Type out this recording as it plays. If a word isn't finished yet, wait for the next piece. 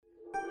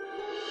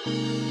Welcome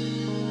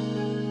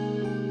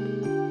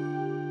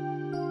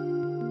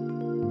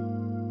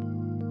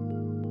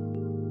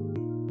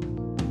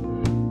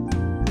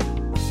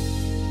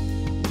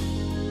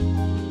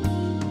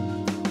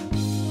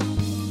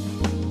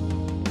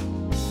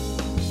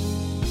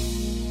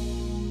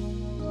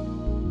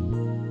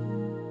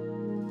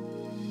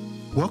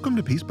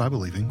to Peace by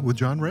Believing with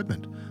Jon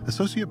Redmond,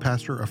 Associate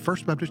Pastor of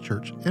First Baptist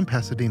Church in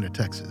Pasadena,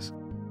 Texas.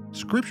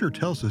 Scripture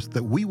tells us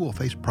that we will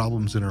face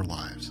problems in our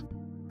lives.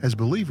 As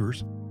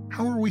believers,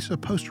 how are we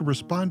supposed to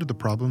respond to the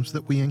problems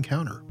that we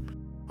encounter?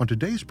 On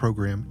today's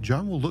program,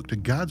 Jon will look to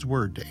God's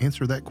Word to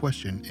answer that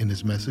question in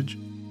his message,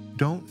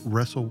 Don't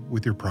Wrestle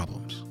with Your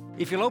Problems.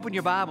 If you'll open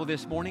your Bible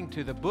this morning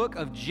to the book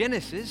of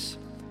Genesis,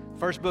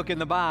 first book in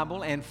the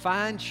Bible, and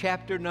find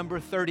chapter number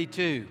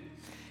 32.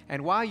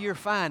 And while you're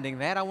finding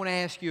that, I want to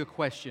ask you a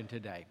question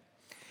today.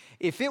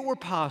 If it were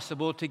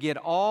possible to get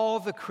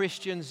all the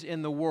Christians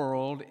in the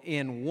world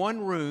in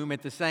one room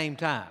at the same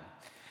time,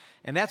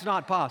 and that's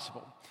not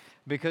possible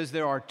because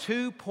there are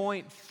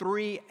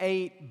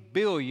 2.38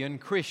 billion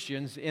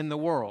Christians in the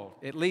world.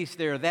 At least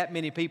there are that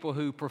many people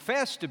who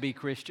profess to be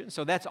Christians,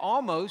 so that's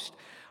almost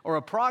or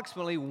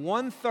approximately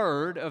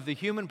 1/3 of the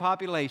human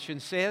population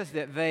says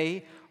that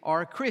they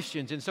are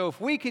Christians. And so if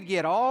we could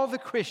get all the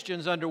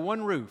Christians under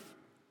one roof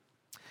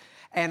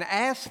and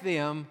ask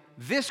them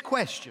this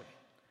question,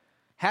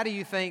 how do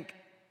you think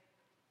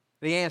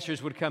the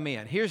answers would come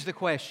in? Here's the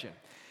question.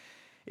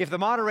 If the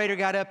moderator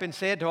got up and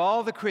said to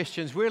all the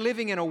Christians, we're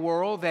living in a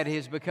world that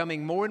is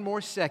becoming more and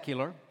more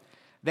secular,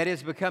 that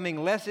is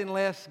becoming less and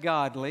less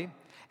godly,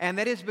 and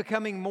that is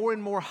becoming more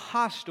and more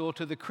hostile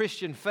to the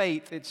Christian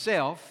faith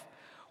itself,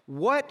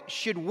 what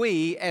should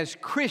we as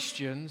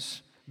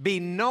Christians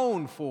be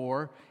known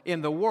for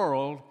in the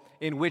world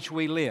in which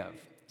we live?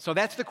 So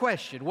that's the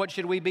question. What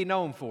should we be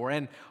known for?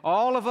 And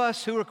all of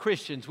us who are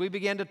Christians, we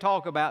began to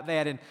talk about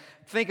that and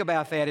think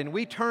about that, and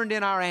we turned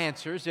in our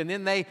answers, and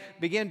then they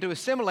began to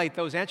assimilate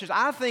those answers.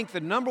 I think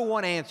the number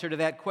one answer to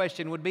that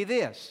question would be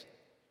this.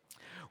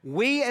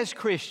 We as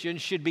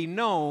Christians should be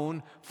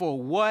known for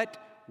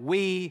what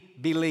we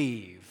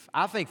believe.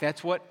 I think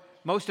that's what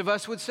most of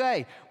us would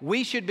say.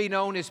 We should be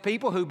known as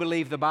people who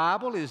believe the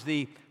Bible is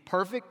the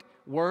perfect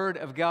Word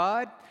of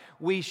God.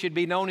 We should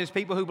be known as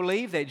people who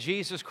believe that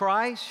Jesus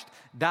Christ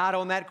died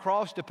on that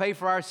cross to pay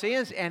for our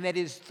sins, and that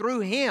is through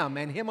Him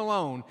and Him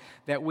alone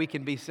that we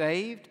can be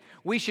saved.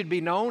 We should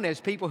be known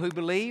as people who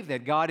believe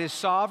that God is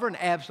sovereign,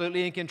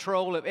 absolutely in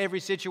control of every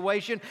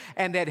situation,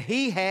 and that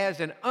He has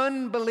an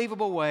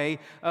unbelievable way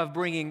of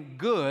bringing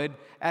good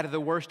out of the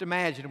worst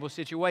imaginable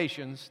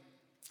situations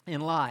in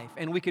life.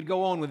 And we could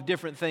go on with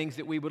different things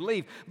that we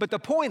believe. But the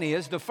point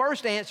is, the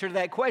first answer to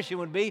that question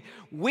would be,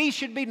 we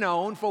should be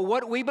known for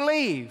what we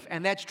believe.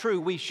 And that's true,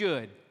 we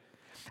should.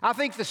 I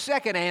think the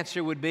second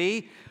answer would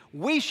be,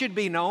 we should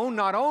be known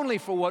not only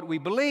for what we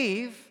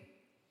believe,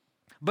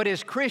 but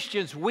as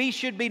Christians, we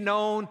should be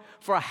known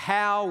for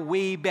how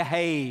we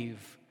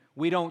behave.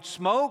 We don't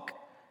smoke,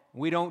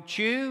 we don't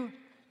chew,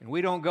 and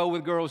we don't go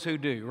with girls who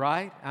do,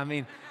 right? I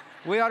mean,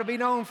 we ought to be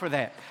known for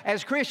that.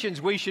 As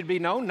Christians, we should be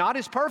known not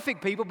as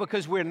perfect people,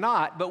 because we're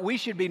not, but we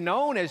should be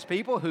known as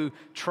people who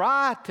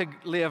try to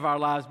live our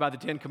lives by the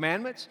Ten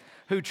Commandments,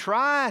 who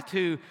try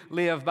to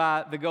live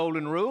by the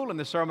Golden Rule and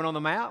the Sermon on the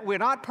Mount. We're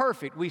not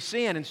perfect. We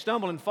sin and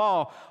stumble and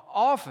fall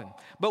often,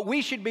 but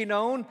we should be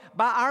known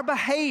by our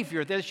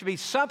behavior. There should be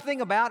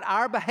something about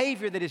our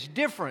behavior that is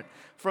different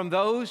from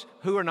those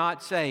who are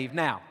not saved.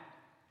 Now,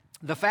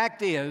 the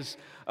fact is,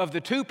 of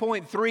the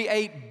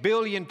 2.38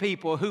 billion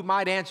people who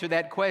might answer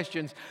that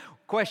question,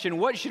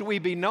 what should we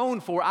be known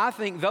for? I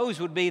think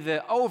those would be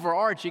the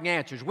overarching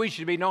answers. We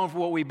should be known for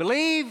what we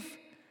believe,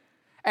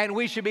 and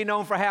we should be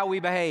known for how we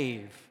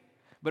behave.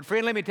 But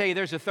friend, let me tell you,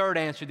 there's a third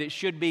answer that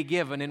should be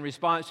given in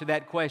response to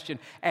that question,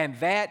 and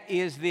that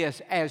is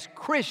this. As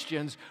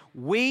Christians,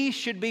 we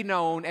should be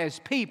known as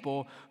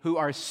people who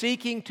are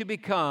seeking to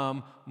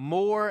become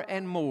more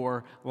and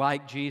more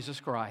like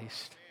Jesus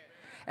Christ.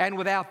 And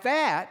without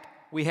that,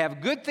 we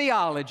have good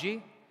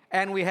theology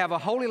and we have a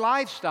holy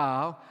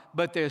lifestyle,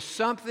 but there's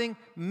something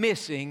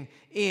missing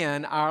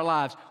in our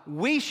lives.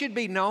 We should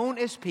be known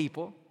as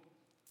people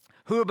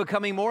who are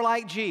becoming more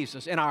like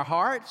Jesus in our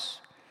hearts,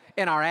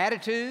 in our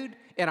attitude,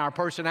 in our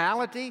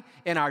personality,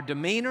 in our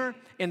demeanor,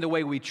 in the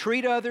way we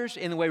treat others,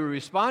 in the way we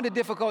respond to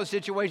difficult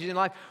situations in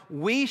life.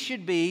 We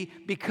should be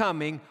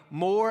becoming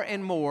more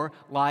and more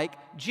like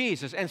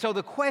Jesus. And so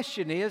the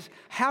question is,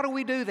 how do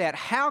we do that?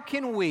 How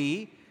can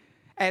we,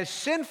 as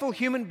sinful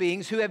human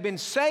beings who have been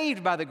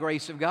saved by the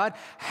grace of God,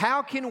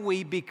 how can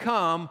we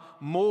become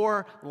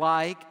more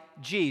like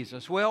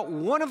Jesus? Well,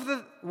 one of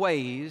the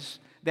ways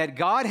that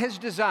God has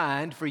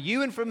designed for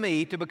you and for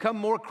me to become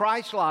more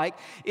Christ-like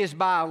is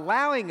by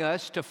allowing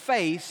us to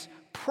face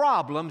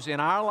problems in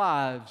our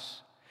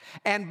lives.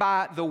 And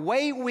by the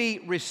way we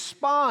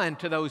respond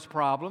to those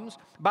problems,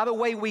 by the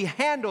way we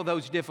handle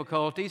those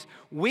difficulties,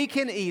 we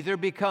can either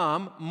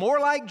become more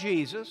like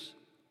Jesus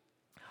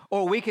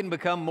or we can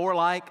become more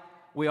like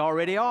we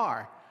already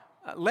are.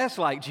 less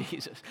like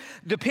Jesus.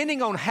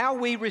 Depending on how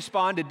we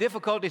respond to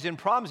difficulties and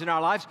problems in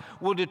our lives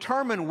will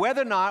determine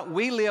whether or not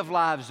we live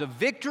lives of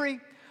victory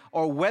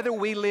or whether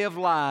we live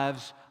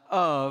lives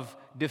of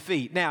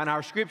defeat. Now, in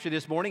our scripture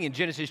this morning in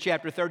Genesis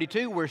chapter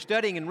 32, we're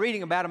studying and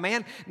reading about a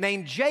man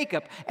named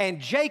Jacob. And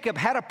Jacob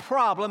had a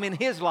problem in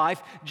his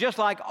life, just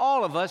like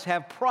all of us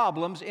have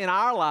problems in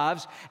our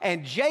lives.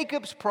 And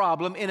Jacob's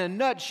problem, in a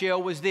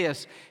nutshell, was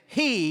this: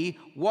 he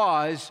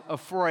was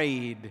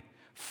afraid.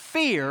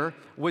 Fear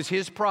was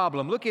his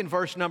problem. Look in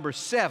verse number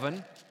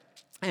 7,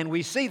 and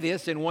we see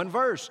this in one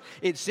verse.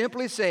 It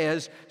simply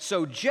says,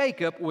 "So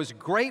Jacob was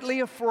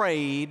greatly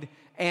afraid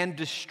and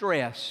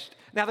distressed."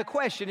 Now the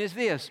question is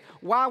this: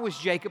 why was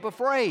Jacob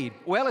afraid?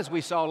 Well, as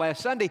we saw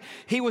last Sunday,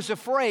 he was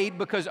afraid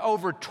because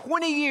over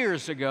 20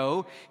 years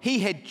ago, he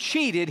had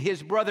cheated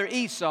his brother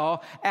Esau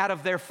out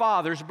of their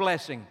father's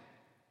blessing.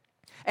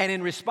 And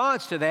in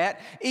response to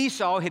that,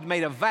 Esau had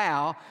made a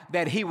vow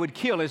that he would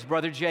kill his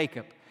brother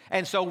Jacob.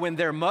 And so when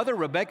their mother,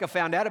 Rebekah,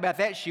 found out about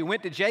that, she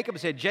went to Jacob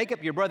and said,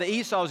 "Jacob, your brother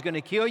Esau is going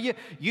to kill you.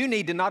 You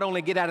need to not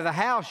only get out of the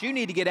house, you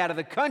need to get out of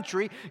the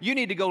country. You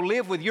need to go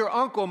live with your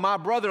uncle, my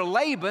brother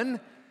Laban,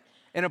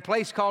 in a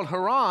place called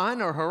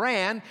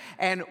Haran.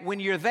 And when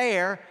you're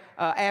there,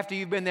 after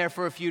you've been there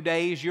for a few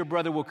days, your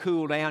brother will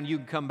cool down. You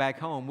can come back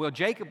home." Well,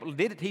 Jacob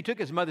did it. He took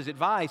his mother's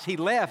advice. He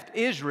left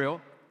Israel.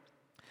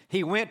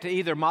 He went to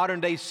either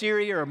modern-day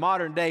Syria or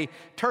modern-day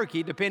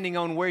Turkey, depending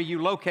on where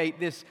you locate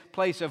this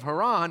place of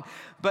Haran.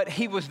 But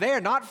he was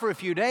there not for a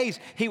few days.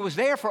 He was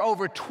there for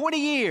over 20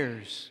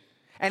 years.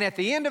 And at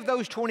the end of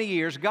those 20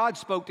 years, God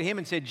spoke to him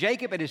and said,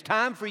 "Jacob, it is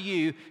time for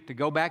you to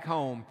go back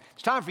home.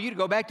 It's time for you to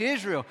go back to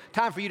Israel.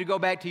 Time for you to go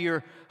back to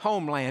your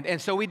homeland."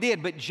 And so he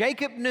did. But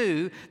Jacob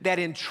knew that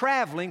in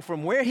traveling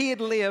from where he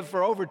had lived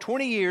for over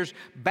 20 years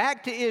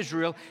back to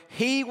Israel,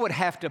 he would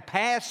have to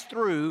pass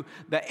through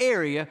the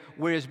area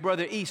where his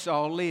brother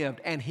Esau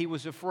lived. And he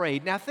was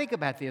afraid. Now think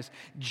about this.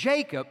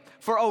 Jacob,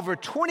 for over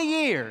 20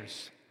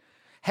 years,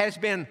 has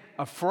been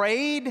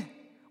afraid,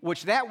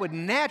 which that would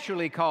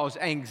naturally cause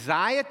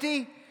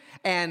anxiety.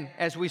 And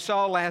as we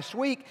saw last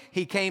week,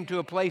 he came to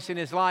a place in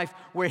his life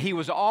where he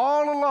was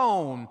all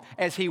alone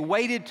as he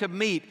waited to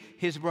meet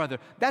his brother.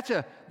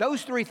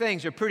 Those three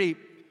things are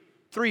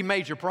three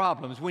major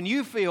problems. When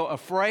you feel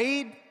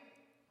afraid,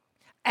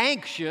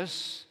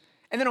 anxious,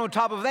 and then on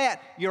top of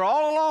that, you're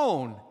all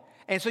alone.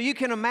 And so you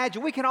can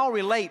imagine, we can all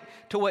relate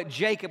to what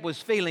Jacob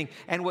was feeling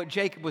and what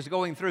Jacob was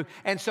going through.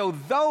 And so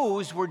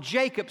those were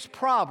Jacob's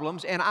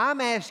problems. And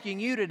I'm asking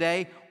you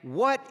today,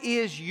 what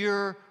is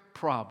your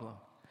problem?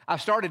 I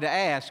started to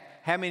ask,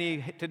 how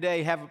many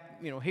today have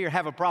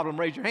a problem?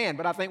 Raise your hand.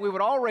 But I think we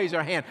would all raise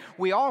our hand.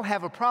 We all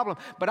have a problem.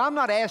 But I'm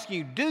not asking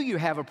you, do you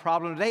have a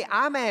problem today?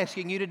 I'm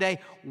asking you today,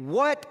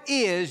 what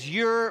is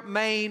your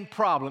main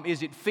problem?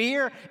 Is it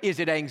fear? Is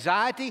it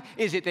anxiety?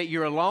 Is it that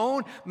you're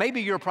alone?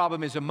 Maybe your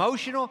problem is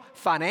emotional,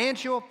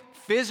 financial,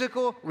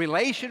 physical,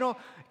 relational.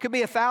 It could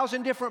be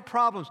 1,000 different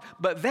problems.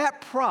 But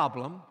that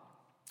problem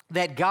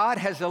that God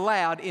has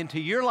allowed into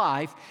your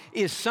life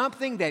is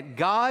something that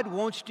God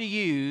wants to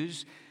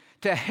use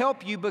to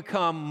help you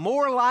become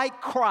more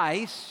like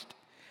Christ,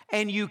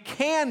 and you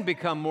can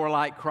become more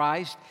like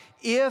Christ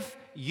if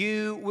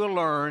you will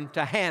learn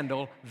to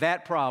handle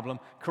that problem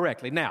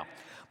correctly. Now,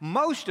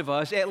 most of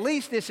us, at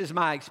least this is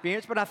my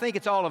experience, but I think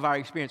it's all of our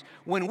experience,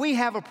 when we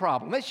have a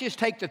problem, let's just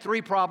take the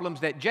three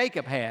problems that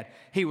Jacob had.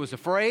 He was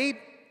afraid,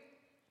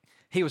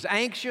 he was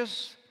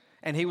anxious,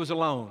 and he was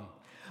alone.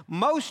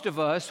 Most of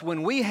us,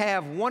 when we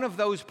have one of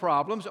those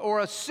problems or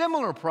a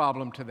similar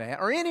problem to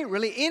that, or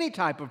any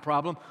type of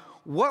problem,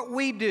 what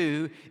we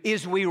do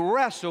is we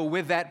wrestle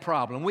with that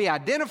problem. We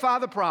identify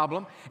the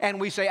problem and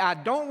we say, "I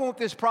don't want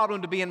this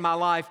problem to be in my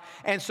life."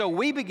 And so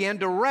we begin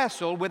to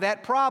wrestle with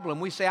that problem.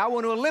 We say, "I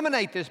want to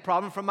eliminate this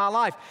problem from my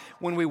life."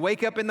 When we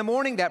wake up in the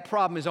morning, that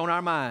problem is on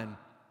our mind.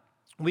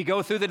 We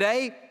go through the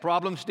day,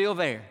 problem's still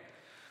there.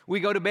 We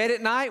go to bed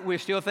at night, we're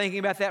still thinking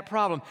about that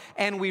problem.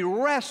 And we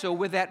wrestle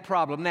with that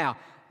problem. Now,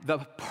 the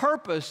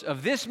purpose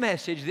of this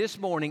message this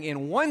morning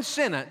in one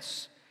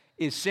sentence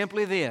is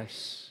simply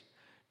this: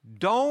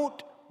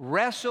 don't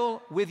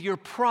wrestle with your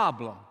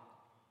problem.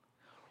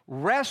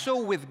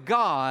 Wrestle with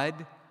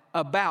God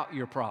about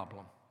your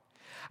problem.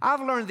 I've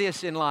learned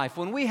this in life.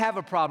 When we have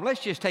a problem,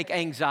 let's just take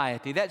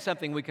anxiety. That's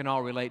something we can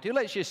all relate to.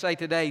 Let's just say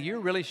today you're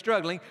really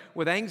struggling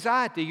with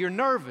anxiety. You're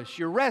nervous.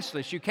 You're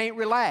restless. You can't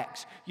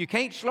relax. You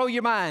can't slow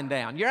your mind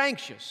down. You're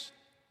anxious.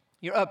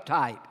 You're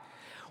uptight.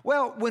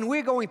 Well, when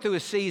we're going through a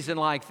season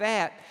like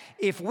that,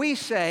 if we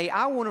say,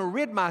 "I want to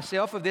rid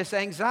myself of this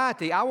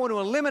anxiety, I want to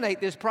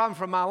eliminate this problem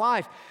from my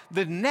life,"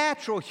 the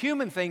natural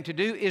human thing to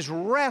do is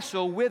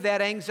wrestle with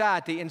that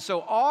anxiety. And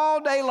so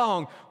all day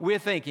long, we're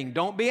thinking,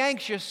 don't be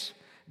anxious,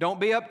 don't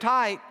be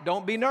uptight,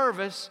 don't be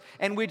nervous.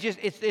 And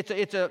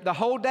the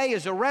whole day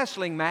is a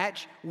wrestling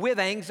match with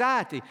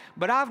anxiety.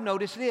 But I've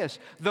noticed this: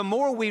 the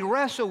more we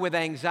wrestle with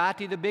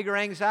anxiety, the bigger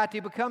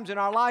anxiety becomes in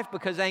our life,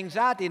 because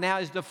anxiety now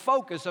is the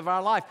focus of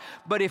our life.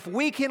 But if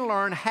we can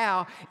learn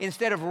how,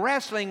 instead of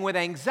wrestling with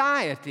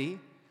anxiety,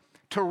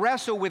 to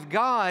wrestle with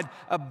God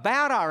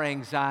about our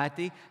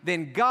anxiety,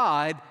 then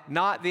God,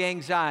 not the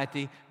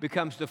anxiety,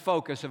 becomes the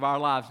focus of our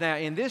lives. Now,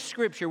 in this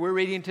scripture we're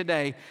reading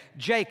today,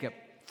 Jacob,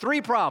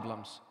 3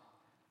 problems: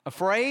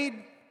 afraid,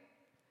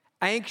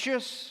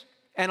 anxious,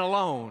 and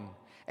alone.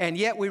 And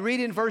yet we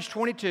read in verse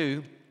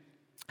 22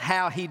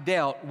 how he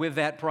dealt with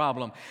that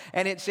problem.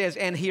 And it says,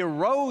 and he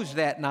arose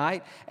that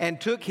night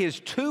and took his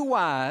 2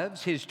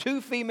 wives, his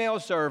 2 female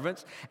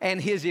servants, and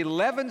his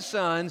 11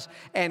 sons,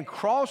 and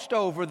crossed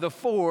over the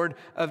ford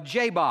of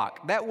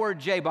Jabbok. That word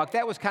Jabbok,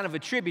 that was kind of a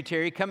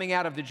tributary coming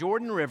out of the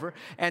Jordan River.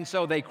 And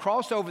so they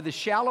crossed over the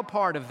shallow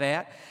part of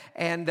that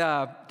and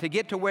to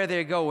get to where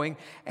they're going.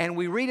 And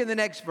we read in the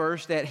next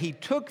verse that he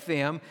took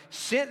them,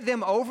 sent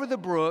them over the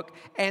brook,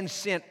 and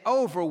sent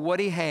over what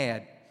he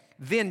had.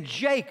 Then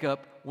Jacob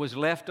was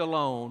left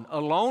alone,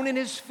 alone in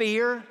his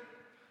fear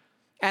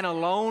and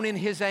alone in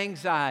his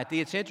anxiety.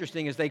 It's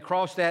interesting, as they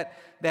crossed that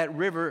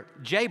river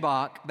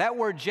Jabbok, that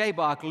word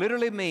Jabbok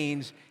literally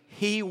means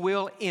he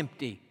will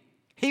empty.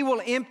 He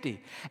will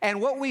empty. And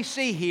what we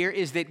see here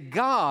is that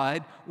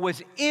God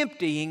was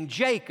emptying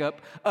Jacob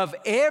of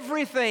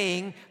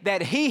everything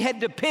that he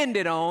had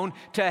depended on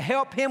to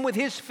help him with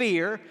his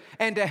fear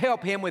and to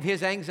help him with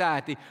his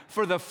anxiety.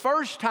 For the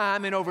first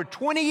time in over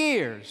 20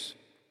 years,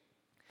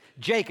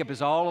 Jacob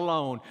is all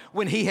alone.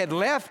 When he had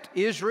left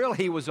Israel,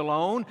 he was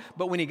alone.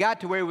 But when he got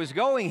to where he was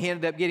going, he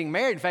ended up getting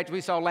married. In fact, we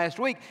saw last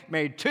week,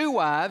 married 2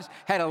 wives,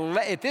 had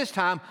at this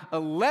time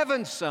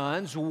 11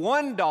 sons,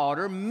 1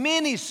 daughter,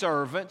 many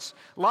servants,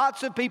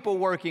 lots of people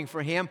working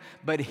for him.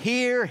 But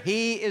here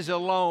he is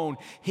alone.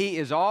 He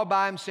is all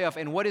by himself.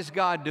 And what is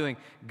God doing?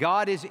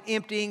 God is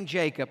emptying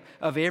Jacob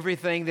of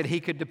everything that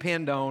he could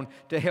depend on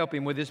to help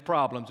him with his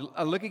problems.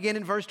 Look again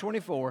in verse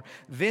 24.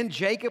 Then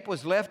Jacob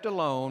was left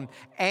alone,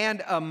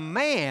 and a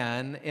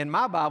man, in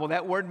my Bible,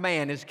 that word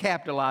man is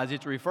capitalized.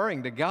 It's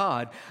referring to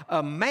God.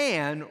 A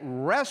man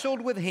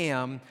wrestled with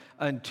him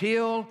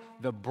until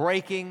the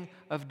breaking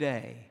of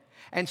day.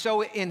 And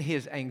so in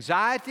his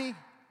anxiety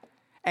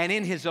and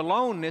in his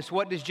aloneness,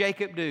 what does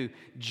Jacob do?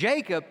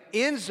 Jacob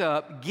ends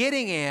up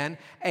getting in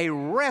a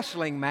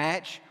wrestling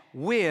match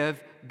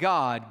with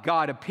God.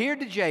 God appeared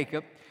to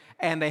Jacob,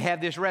 and they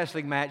have this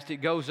wrestling match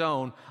that goes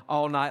on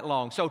all night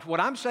long. So what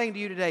I'm saying to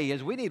you today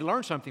is we need to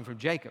learn something from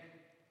Jacob.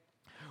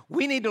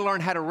 We need to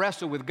learn how to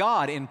wrestle with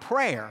God in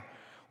prayer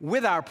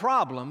with our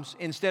problems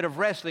instead of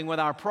wrestling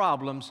with our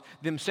problems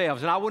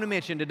themselves. And I want to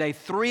mention today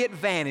 3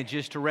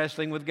 advantages to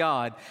wrestling with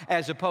God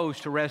as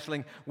opposed to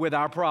wrestling with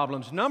our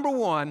problems. Number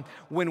 1,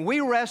 when we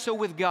wrestle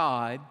with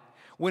God,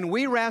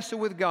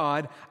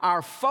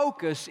 our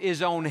focus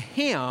is on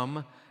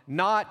Him,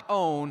 not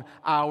on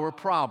our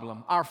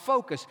problem. Our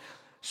focus.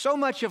 So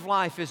much of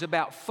life is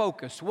about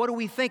focus. What do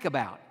we think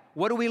about?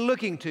 What are we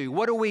looking to?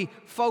 What are we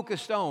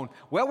focused on?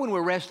 Well, when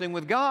we're wrestling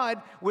with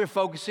God, we're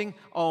focusing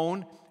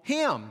on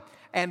Him.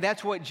 And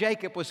that's what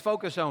Jacob was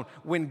focused on.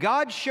 When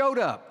God showed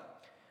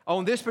up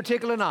on this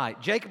particular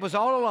night, Jacob was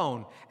all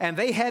alone, and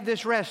they had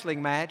this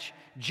wrestling match.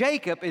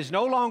 Jacob is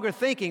no longer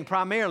thinking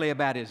primarily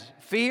about his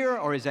fear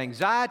or his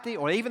anxiety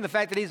or even the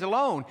fact that he's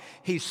alone.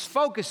 He's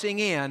focusing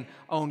in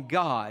on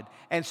God.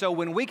 And so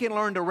when we can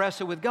learn to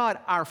wrestle with God,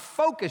 our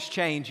focus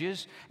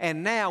changes,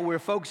 and now we're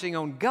focusing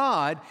on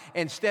God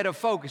instead of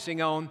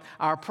focusing on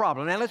our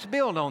problem. Now let's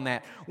build on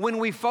that. When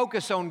we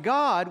focus on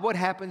God, what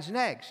happens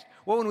next?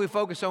 Well, when we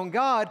focus on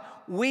God,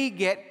 we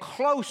get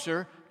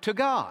closer to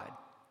God.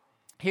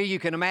 Here you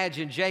can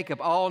imagine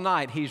Jacob all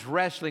night. He's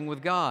wrestling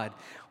with God.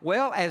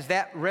 Well, as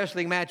that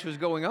wrestling match was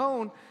going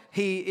on,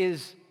 he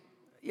is,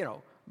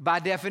 by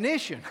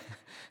definition,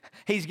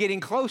 he's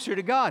getting closer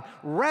to God.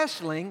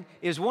 Wrestling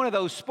is one of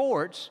those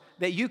sports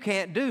that you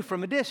can't do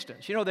from a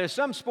distance. There's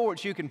some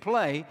sports you can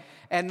play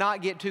and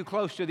not get too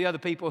close to the other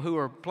people who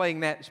are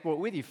playing that sport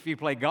with you. If you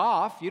play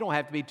golf, you don't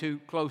have to be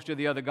too close to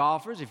the other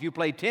golfers. If you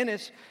play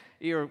tennis,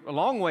 you're a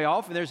long way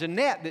off and there's a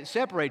net that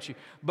separates you.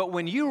 But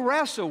when you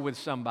wrestle with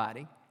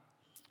somebody,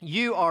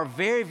 you are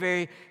very,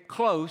 very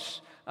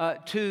close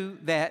to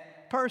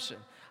that person.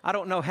 I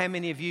don't know how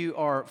many of you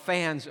are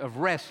fans of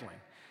wrestling,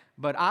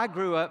 but I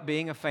grew up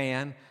being a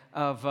fan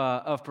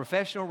of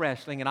professional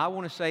wrestling, and I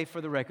want to say for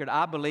the record,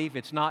 I believe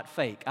it's not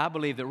fake. I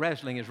believe that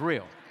wrestling is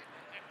real.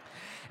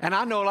 And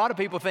I know a lot of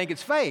people think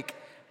it's fake,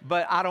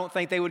 but I don't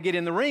think they would get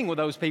in the ring with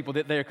those people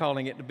that they're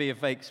calling it to be a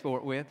fake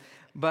sport with.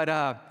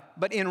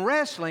 But in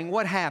wrestling,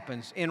 what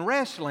happens? In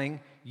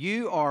wrestling,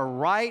 you are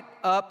right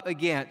up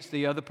against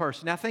the other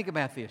person. Now think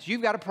about this.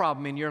 You've got a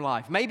problem in your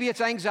life. Maybe it's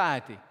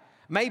anxiety.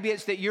 Maybe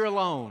it's that you're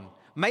alone.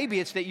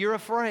 Maybe it's that you're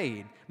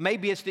afraid.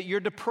 Maybe it's that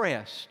you're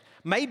depressed.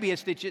 Maybe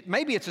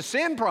it's a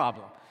sin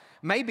problem.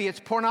 Maybe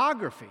it's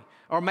pornography.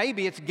 Or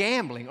maybe it's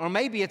gambling, or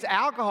maybe it's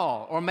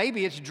alcohol, or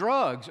maybe it's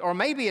drugs, or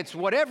maybe it's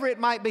whatever it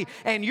might be.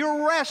 And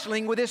you're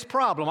wrestling with this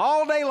problem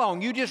all day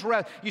long. You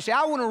say,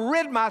 I want to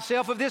rid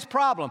myself of this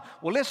problem.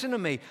 Well, listen to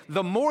me.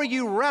 The more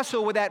you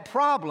wrestle with that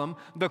problem,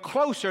 the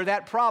closer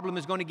that problem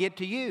is going to get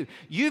to you.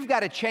 You've got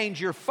to change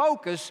your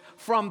focus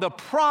from the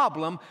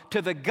problem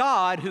to the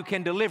God who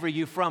can deliver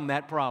you from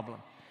that problem.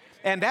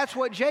 And that's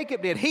what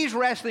Jacob did. He's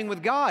wrestling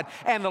with God.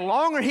 And the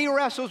longer he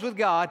wrestles with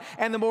God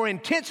and the more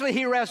intensely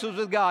he wrestles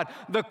with God,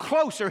 the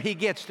closer he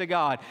gets to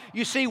God.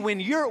 You see, when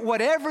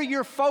whatever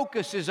your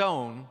focus is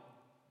on,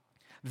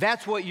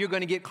 that's what you're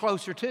going to get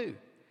closer to. If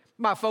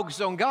my focus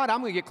is on God,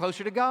 I'm going to get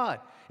closer to God.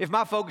 If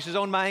my focus is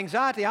on my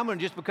anxiety, I'm going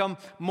to just become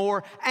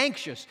more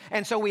anxious.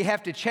 And so we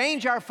have to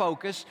change our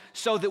focus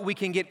so that we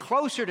can get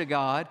closer to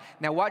God.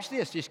 Now watch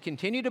this. Just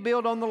continue to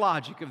build on the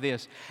logic of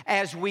this.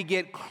 As we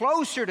get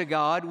closer to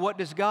God, what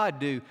does God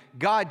do?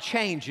 God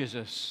changes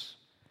us.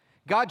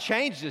 God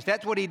changes us.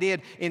 That's what he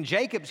did in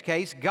Jacob's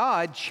case.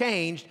 God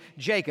changed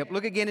Jacob.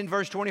 Look again in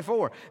verse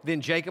 24.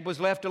 Then Jacob was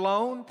left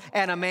alone,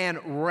 and a man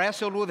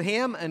wrestled with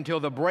him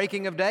until the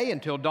breaking of day,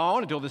 until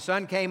dawn, until the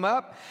sun came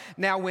up.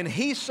 Now when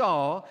he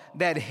saw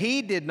that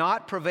he did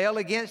not prevail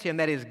against him,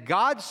 that is,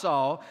 God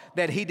saw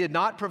that he did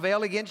not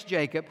prevail against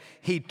Jacob,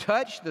 he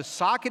touched the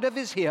socket of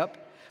his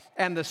hip,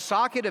 and the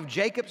socket of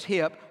Jacob's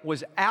hip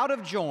was out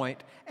of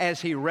joint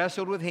as he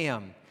wrestled with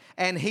him.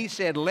 And he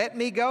said, "Let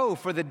me go,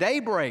 for the day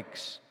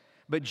breaks."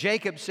 But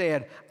Jacob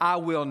said, "I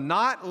will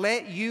not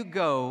let you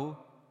go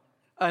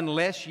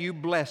unless you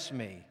bless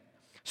me."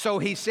 So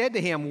he said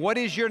to him, "What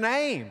is your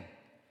name?"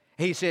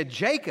 He said,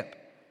 "Jacob."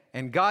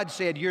 And God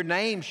said, "Your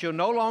name shall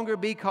no longer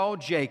be called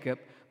Jacob,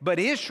 but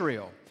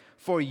Israel,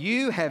 for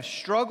you have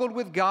struggled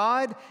with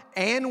God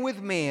and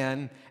with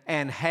men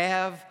and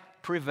have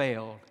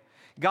prevailed."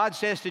 God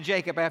says to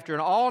Jacob after an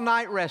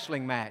all-night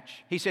wrestling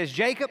match, he says,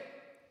 "Jacob,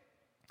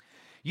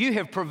 you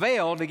have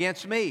prevailed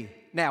against me."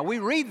 Now, we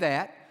read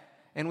that,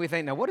 and we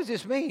think, now what does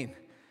this mean?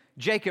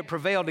 Jacob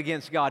prevailed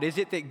against God. Is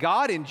it that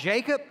God and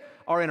Jacob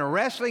are in a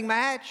wrestling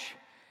match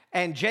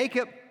and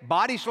Jacob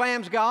body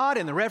slams God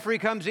and the referee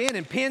comes in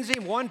and pins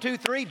him 1, 2,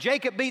 3?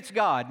 Jacob beats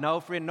God. No,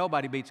 friend,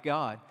 nobody beats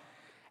God.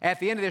 At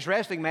the end of this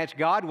wrestling match,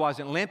 God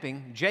wasn't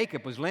limping.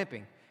 Jacob was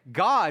limping.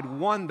 God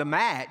won the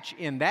match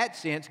in that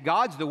sense.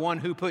 God's the one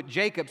who put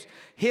Jacob's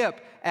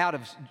hip out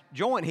of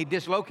joint. He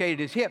dislocated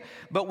his hip.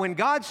 But when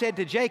God said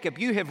to Jacob,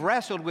 "You have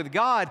wrestled with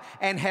God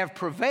and have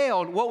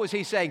prevailed," what was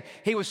he saying?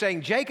 He was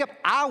saying, "Jacob,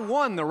 I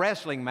won the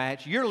wrestling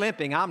match. You're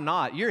limping, I'm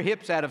not. Your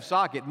hip's out of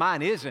socket,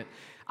 mine isn't.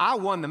 I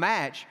won the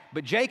match.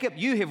 But Jacob,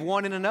 you have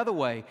won in another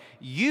way.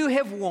 You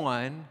have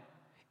won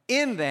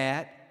in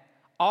that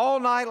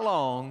all night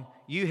long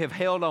you have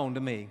held on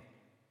to me.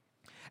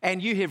 And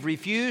you have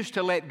refused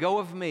to let go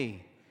of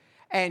me.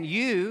 And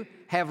you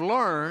have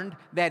learned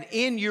that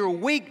in your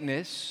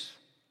weakness,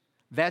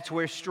 that's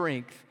where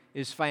strength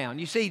is found."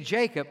 You see,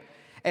 Jacob,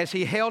 as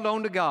he held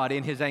on to God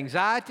in his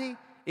anxiety,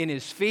 in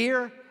his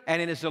fear, and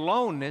in his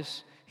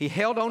aloneness, he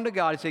held on to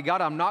God and said,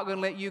 "God, I'm not going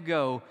to let you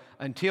go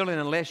until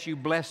and unless you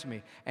bless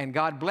me." And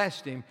God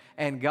blessed him,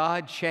 and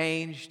God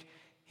changed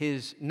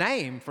his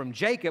name from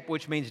Jacob,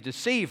 which means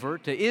deceiver,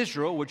 to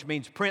Israel, which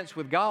means prince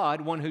with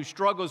God, one who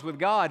struggles with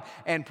God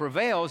and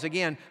prevails,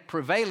 again,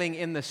 prevailing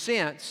in the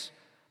sense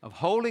of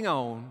holding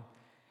on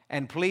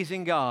and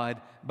pleasing God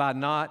by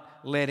not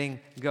letting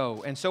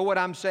go. And so what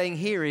I'm saying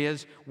here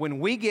is, when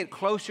we get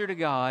closer to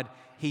God,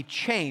 he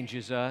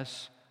changes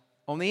us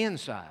on the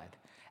inside,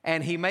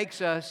 and he makes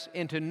us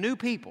into new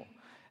people,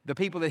 the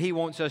people that he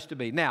wants us to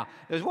be. Now,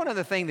 there's one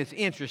other thing that's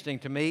interesting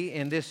to me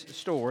in this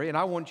story, and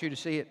I want you to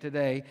see it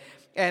today.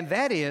 And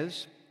that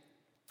is,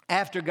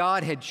 after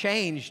God had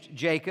changed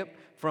Jacob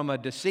from a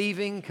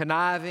deceiving,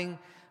 conniving,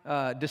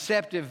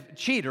 deceptive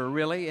cheater,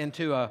 really,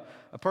 into a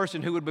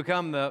person who would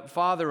become the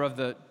father of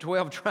the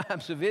 12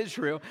 tribes of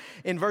Israel,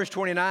 in verse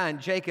 29,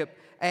 Jacob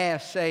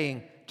asked,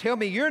 saying, "Tell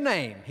me your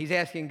name." He's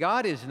asking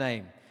God his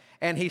name.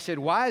 And he said,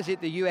 "Why is it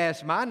that you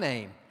ask my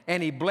name?"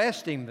 And he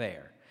blessed him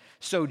there.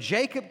 So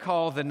Jacob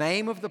called the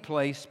name of the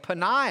place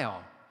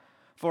Peniel,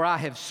 "For I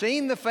have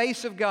seen the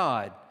face of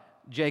God."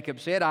 Jacob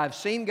said, "I have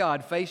seen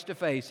God face to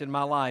face, and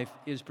my life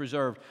is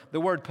preserved."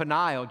 The word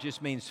Peniel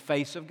just means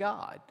face of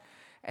God.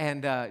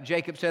 And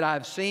Jacob said, "I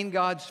have seen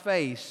God's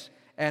face,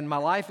 and my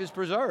life is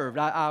preserved.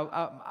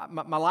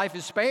 My life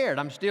is spared.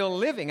 I'm still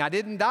living. I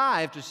didn't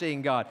die after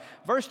seeing God."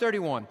 Verse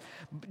 31,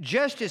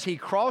 just as he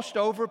crossed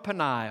over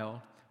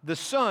Peniel, the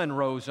sun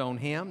rose on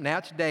him. Now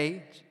it's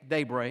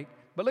daybreak.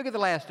 But look at the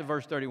last of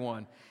verse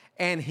 31.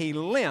 And he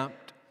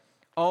limped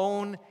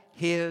on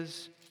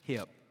his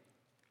hip.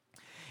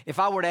 If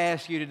I were to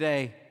ask you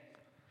today,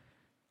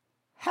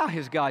 how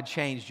has God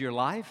changed your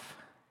life?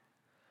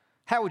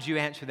 How would you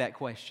answer that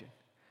question?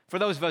 For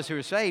those of us who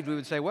are saved, we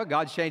would say, well,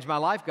 God's changed my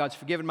life. God's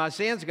forgiven my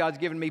sins. God's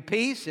given me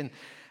peace and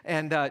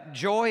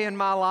joy in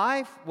my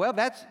life. Well,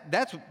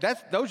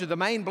 those are the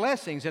main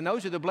blessings, and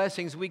those are the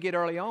blessings we get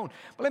early on.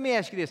 But let me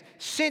ask you this.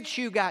 Since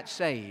you got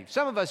saved,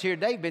 some of us here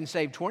today have been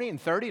saved 20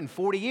 and 30 and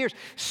 40 years.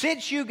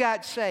 Since you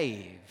got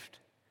saved,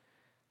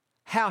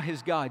 how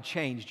has God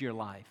changed your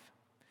life?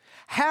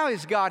 How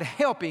is God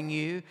helping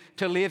you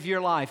to live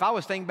your life? I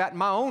was thinking about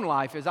my own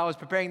life as I was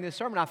preparing this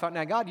sermon. I thought,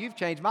 now, God, you've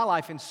changed my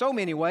life in so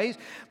many ways,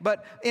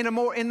 but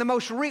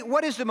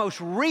what is the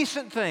most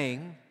recent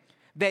thing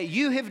that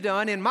you have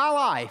done in my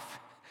life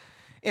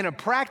in a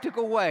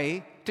practical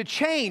way to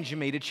change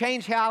me, to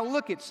change how I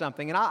look at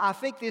something. And I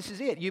think this is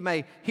it. You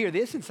may hear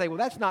this and say, well,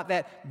 that's not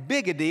that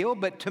big a deal.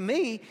 But to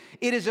me,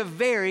 it is a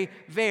very,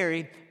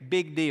 very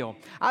big deal.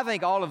 I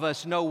think all of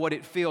us know what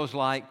it feels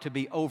like to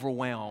be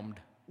overwhelmed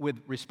with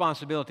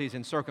responsibilities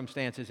and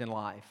circumstances in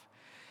life.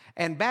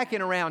 And back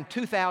in around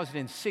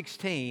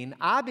 2016,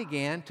 I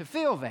began to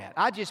feel that.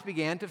 I just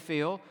began to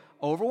feel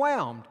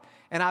overwhelmed.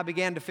 And I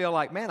began to feel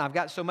like, man, I've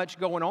got so much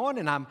going on,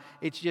 and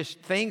it's just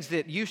things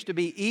that used to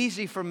be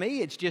easy for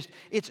me.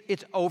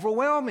 It's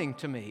overwhelming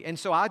to me. And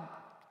so I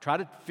try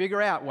to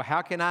figure out, well,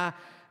 how can I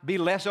be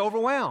less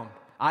overwhelmed?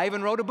 I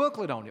even wrote a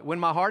booklet on it, When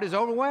My Heart is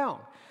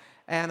Overwhelmed.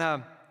 And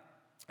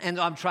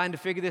I'm trying to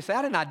figure this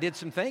out, and I did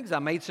some things. I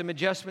made some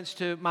adjustments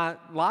to my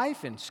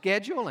life and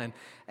schedule,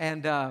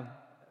 and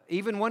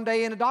even one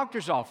day in a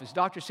doctor's office, the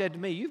doctor said to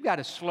me, you've got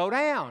to slow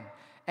down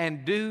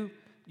and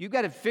you've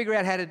got to figure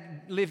out how to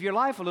live your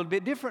life a little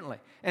bit differently.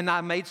 And I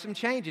made some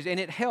changes,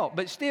 and it helped.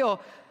 But still,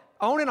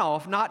 on and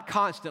off, not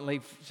constantly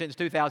since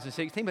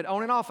 2016, but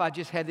on and off, I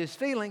just had this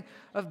feeling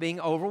of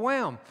being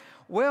overwhelmed.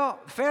 Well,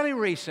 fairly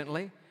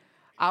recently,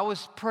 I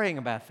was praying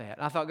about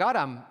that. I thought, God,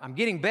 I'm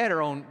getting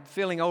better on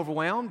feeling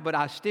overwhelmed, but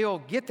I still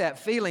get that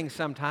feeling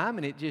sometime,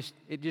 and it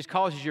just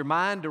causes your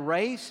mind to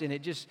race, and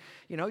it just,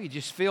 you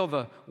just feel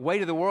the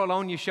weight of the world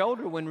on your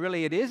shoulder when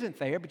really it isn't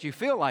there, but you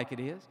feel like it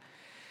is.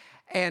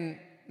 And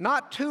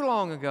not too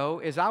long ago,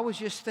 as I was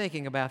just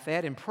thinking about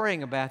that and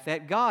praying about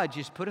that, God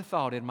just put a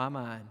thought in my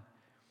mind.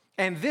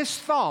 And this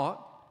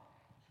thought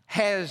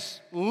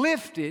has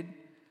lifted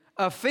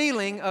a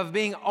feeling of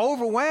being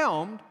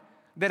overwhelmed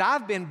that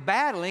I've been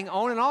battling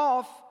on and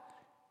off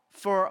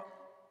for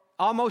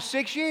almost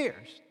 6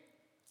 years.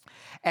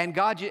 And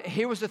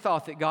here was the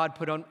thought that God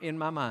put in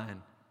my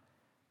mind.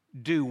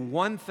 Do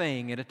one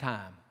thing at a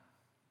time.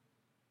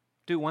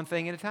 Do one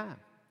thing at a time.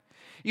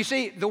 You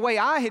see, the way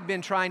I had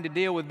been trying to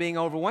deal with being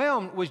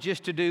overwhelmed was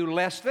just to do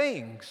less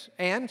things.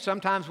 And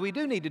sometimes we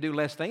do need to do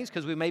less things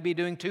because we may be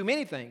doing too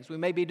many things. We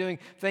may be doing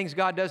things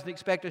God doesn't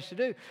expect us to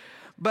do.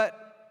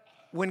 But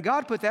when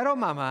God put that on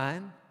my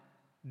mind,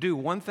 do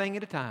one thing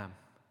at a time,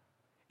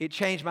 it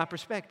changed my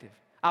perspective.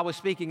 I was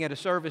speaking at a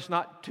service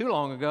not too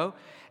long ago,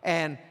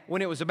 and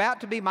when it was about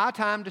to be my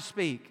time to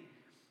speak,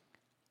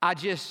 I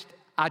just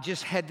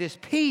had this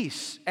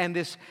peace and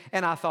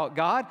I thought,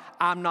 God,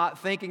 I'm not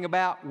thinking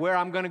about where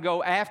I'm going to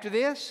go after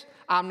this.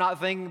 I'm not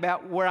thinking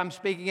about where I'm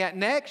speaking at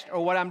next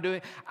or what I'm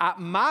doing.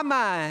 My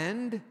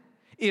mind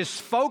is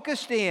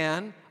focused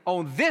in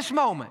on this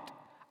moment.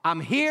 I'm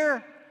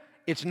here,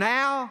 it's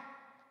now,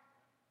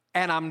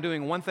 and I'm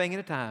doing one thing at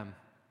a time.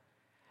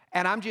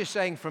 And I'm just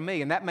saying for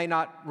me, and that may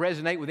not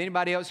resonate with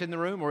anybody else in the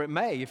room, or it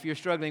may if you're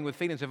struggling with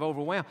feelings of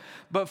overwhelm.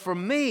 But for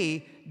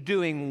me,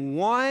 doing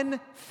one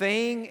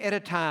thing at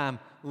a time,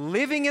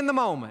 living in the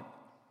moment,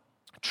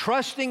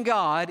 trusting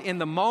God in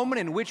the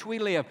moment in which we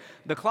live.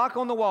 The clock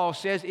on the wall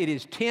says it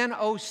is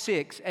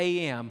 10:06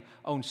 a.m.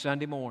 on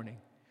Sunday morning.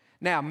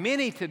 Now,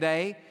 many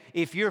today,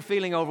 if you're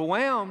feeling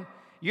overwhelmed,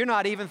 you're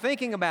not even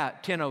thinking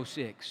about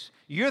 10:06.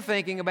 You're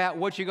thinking about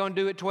what you're going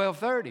to do at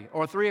 12:30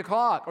 or 3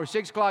 o'clock or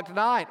 6 o'clock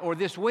tonight or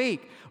this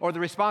week or the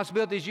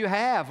responsibilities you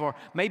have or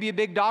maybe a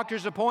big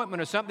doctor's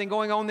appointment or something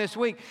going on this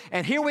week.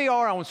 And here we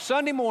are on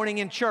Sunday morning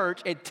in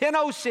church at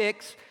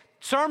 10:06,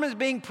 sermon's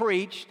being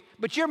preached,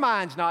 but your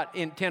mind's not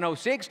in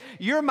 10:06.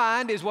 Your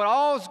mind is what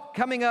all's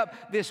coming up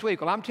this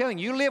week. Well, I'm telling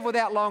you, you live with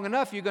that long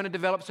enough, you're going to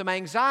develop some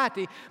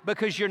anxiety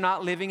because you're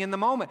not living in the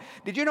moment.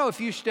 Did you know if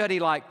you study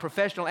like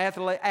professional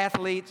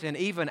athletes and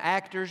even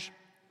actors,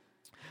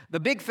 the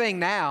big thing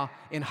now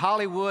in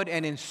Hollywood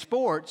and in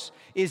sports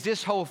is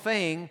this whole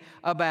thing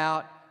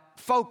about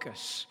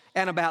focus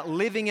and about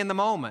living in the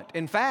moment.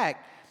 In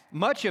fact,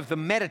 much of the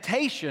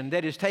meditation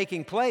that is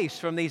taking place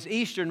from these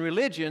Eastern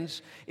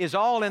religions is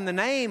all in the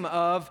name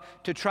of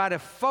to try to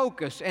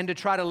focus and to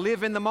try to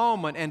live in the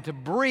moment and to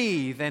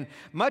breathe. And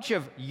much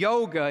of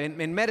yoga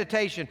and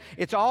meditation,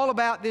 it's all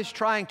about this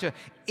trying to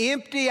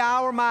empty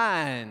our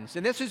minds.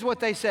 And this is what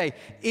they say,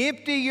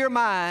 empty your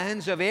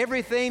minds of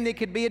everything that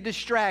could be a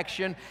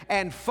distraction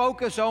and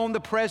focus on the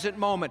present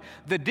moment.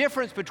 The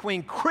difference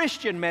between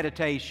Christian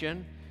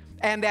meditation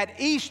and that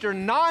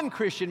Eastern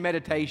non-Christian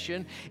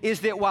meditation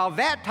is that while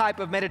that type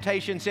of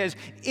meditation says,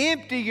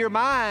 empty your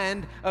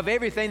mind of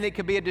everything that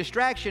could be a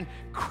distraction,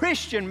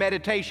 Christian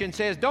meditation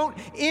says, don't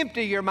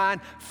empty your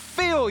mind,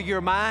 fill your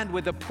mind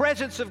with the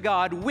presence of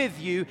God with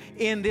you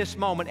in this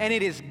moment. And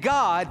it is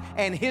God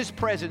and His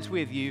presence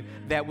with you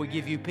that will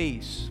give you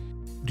peace.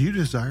 Do you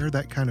desire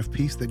that kind of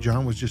peace that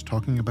John was just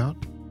talking about?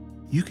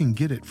 You can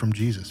get it from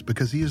Jesus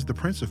because He is the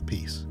Prince of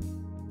Peace.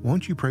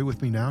 Won't you pray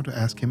with me now to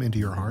ask Him into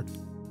your heart?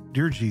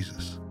 Dear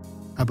Jesus,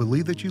 I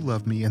believe that you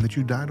love me and that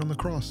you died on the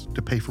cross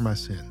to pay for my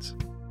sins.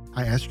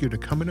 I ask you to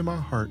come into my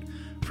heart,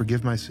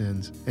 forgive my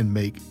sins, and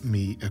make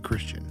me a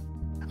Christian.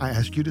 I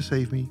ask you to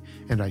save me,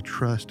 and I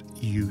trust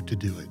you to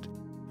do it.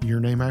 In your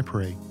name I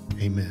pray,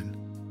 amen.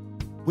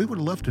 We would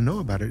love to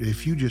know about it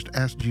if you just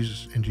asked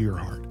Jesus into your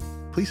heart.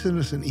 Please send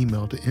us an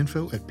email to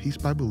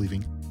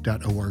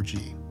info@peacebybelieving.org.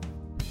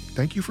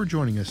 Thank you for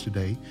joining us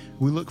today.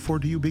 We look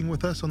forward to you being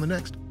with us on the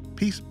next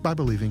Peace by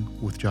Believing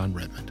with Jon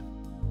Redmond.